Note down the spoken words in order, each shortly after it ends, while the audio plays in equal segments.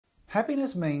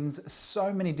Happiness means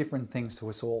so many different things to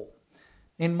us all.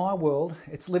 In my world,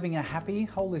 it's living a happy,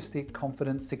 holistic,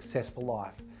 confident, successful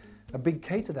life. A big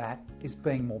key to that is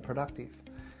being more productive.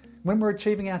 When we're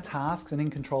achieving our tasks and in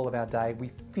control of our day,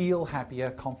 we feel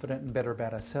happier, confident, and better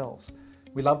about ourselves.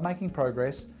 We love making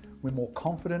progress, we're more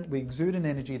confident, we exude an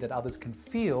energy that others can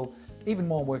feel, even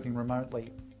while working remotely.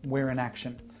 We're in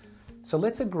action. So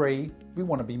let's agree we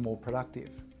want to be more productive.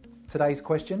 Today's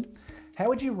question: how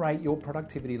would you rate your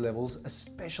productivity levels,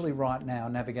 especially right now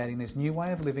navigating this new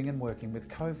way of living and working with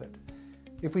COVID?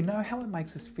 If we know how it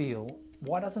makes us feel,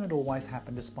 why doesn't it always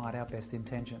happen despite our best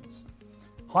intentions?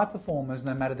 High performers,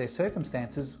 no matter their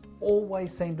circumstances,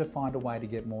 always seem to find a way to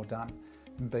get more done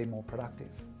and be more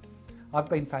productive. I've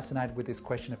been fascinated with this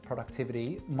question of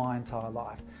productivity my entire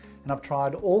life, and I've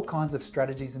tried all kinds of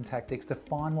strategies and tactics to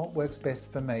find what works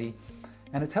best for me,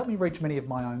 and it's helped me reach many of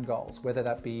my own goals, whether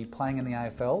that be playing in the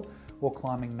AFL or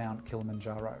climbing Mount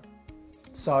Kilimanjaro.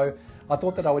 So I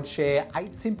thought that I would share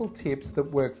 8 simple tips that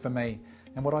work for me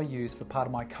and what I use for part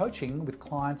of my coaching with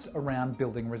clients around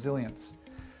building resilience.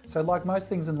 So like most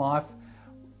things in life,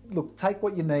 look, take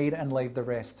what you need and leave the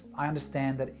rest. I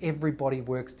understand that everybody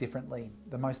works differently.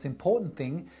 The most important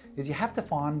thing is you have to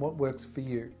find what works for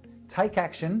you. Take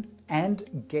action and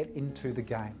get into the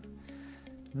game.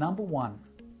 Number 1,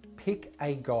 pick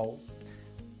a goal.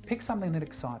 Pick something that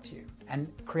excites you and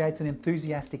creates an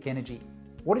enthusiastic energy.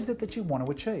 What is it that you want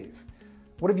to achieve?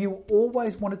 What have you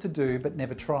always wanted to do but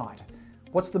never tried?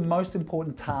 What's the most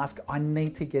important task I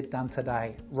need to get done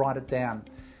today? Write it down.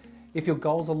 If your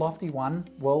goal's a lofty one,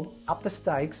 well, up the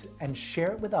stakes and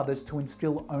share it with others to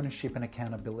instill ownership and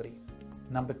accountability.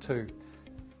 Number 2,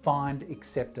 find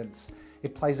acceptance.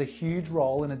 It plays a huge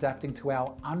role in adapting to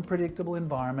our unpredictable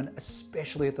environment,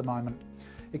 especially at the moment.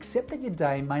 Accept that your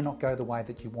day may not go the way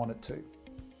that you want it to.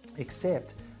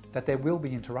 Accept that there will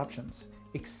be interruptions.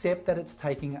 Accept that it's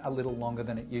taking a little longer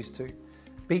than it used to.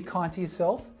 Be kind to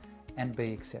yourself and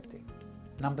be accepting.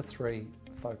 Number 3,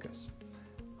 focus.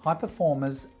 High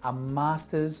performers are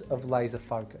masters of laser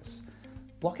focus.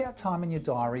 Block out time in your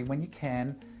diary when you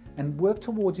can and work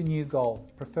towards a new goal,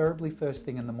 preferably first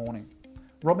thing in the morning.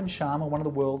 Robin Sharma, one of the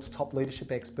world's top leadership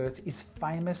experts, is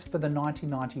famous for the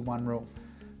 90-91 rule.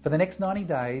 For the next 90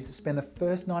 days, spend the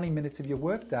first 90 minutes of your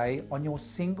workday on your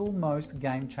single most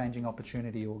game-changing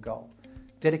opportunity or goal.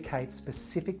 Dedicate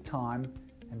specific time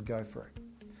and go for it.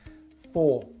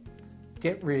 4,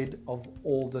 get rid of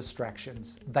all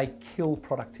distractions. They kill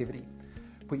productivity.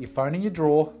 Put your phone in your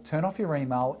drawer, turn off your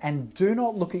email, and do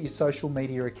not look at your social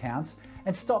media accounts,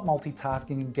 and stop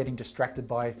multitasking and getting distracted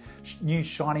by new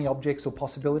shiny objects or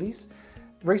possibilities.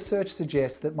 Research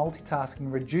suggests that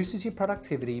multitasking reduces your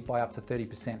productivity by up to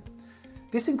 30%.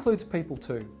 This includes people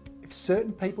too. If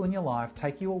certain people in your life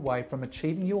take you away from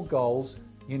achieving your goals,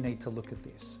 you need to look at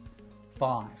this.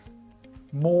 5,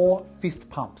 more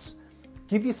fist pumps.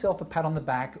 Give yourself a pat on the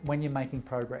back when you're making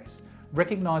progress.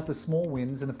 Recognize the small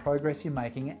wins and the progress you're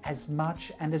making as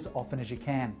much and as often as you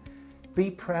can. Be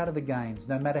proud of the gains,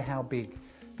 no matter how big.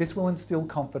 This will instill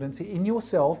confidence in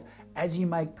yourself as you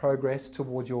make progress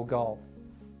towards your goal.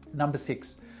 Number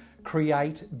 6,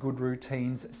 create good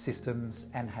routines, systems,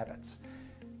 and habits.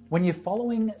 When you're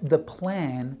following the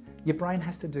plan, your brain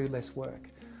has to do less work.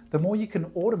 The more you can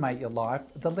automate your life,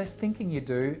 the less thinking you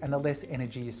do and the less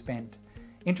energy you spend.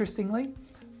 Interestingly,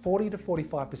 40 to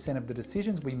 45% of the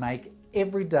decisions we make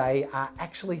every day are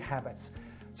actually habits.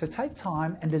 So take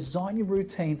time and design your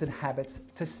routines and habits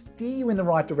to steer you in the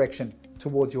right direction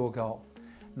towards your goal.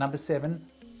 Number 7,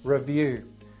 review.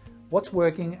 What's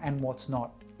working and what's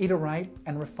not. Iterate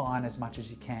and refine as much as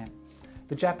you can.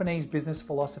 The Japanese business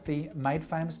philosophy, made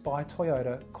famous by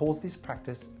Toyota, calls this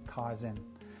practice Kaizen,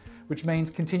 which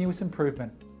means continuous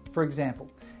improvement. For example,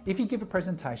 if you give a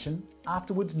presentation,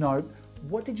 afterwards note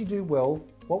what did you do well,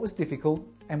 what was difficult,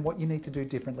 and what you need to do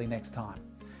differently next time.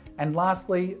 And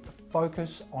lastly,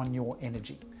 focus on your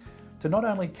energy. To not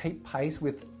only keep pace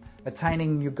with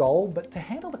attaining your goal, but to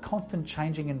handle the constant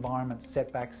changing environments,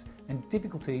 setbacks, and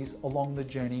difficulties along the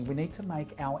journey, we need to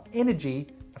make our energy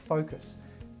a focus.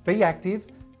 Be active,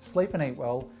 sleep and eat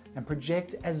well, and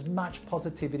project as much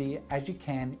positivity as you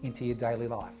can into your daily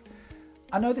life.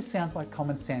 I know this sounds like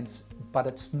common sense, but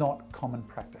it's not common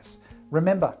practice.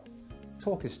 Remember,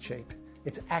 talk is cheap.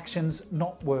 It's actions,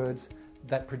 not words,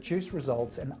 that produce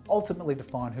results and ultimately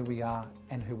define who we are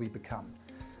and who we become.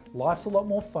 Life's a lot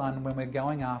more fun when we're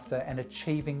going after and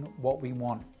achieving what we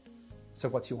want. So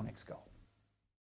what's your next goal?